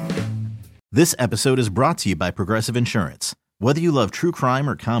journey. This episode is brought to you by Progressive Insurance. Whether you love true crime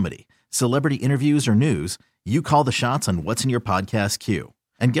or comedy, celebrity interviews or news, you call the shots on what's in your podcast queue.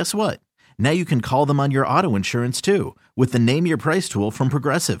 And guess what? Now you can call them on your auto insurance too with the Name Your Price tool from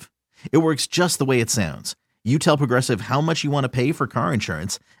Progressive. It works just the way it sounds. You tell Progressive how much you want to pay for car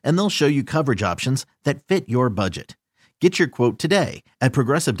insurance, and they'll show you coverage options that fit your budget. Get your quote today at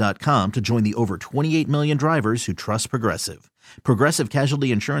Progressive.com to join the over 28 million drivers who trust Progressive. Progressive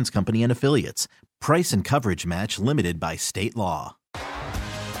Casualty Insurance Company and Affiliates. Price and coverage match limited by state law.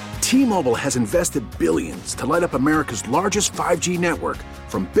 T-Mobile has invested billions to light up America's largest 5G network,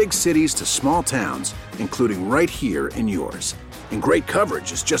 from big cities to small towns, including right here in yours. And great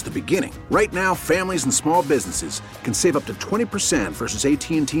coverage is just the beginning. Right now, families and small businesses can save up to 20% versus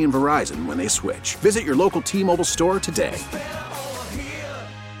AT&T and Verizon when they switch. Visit your local T-Mobile store today.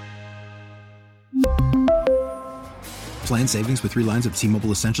 Plan savings with 3 lines of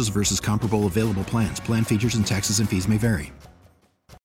T-Mobile Essentials versus comparable available plans. Plan features and taxes and fees may vary.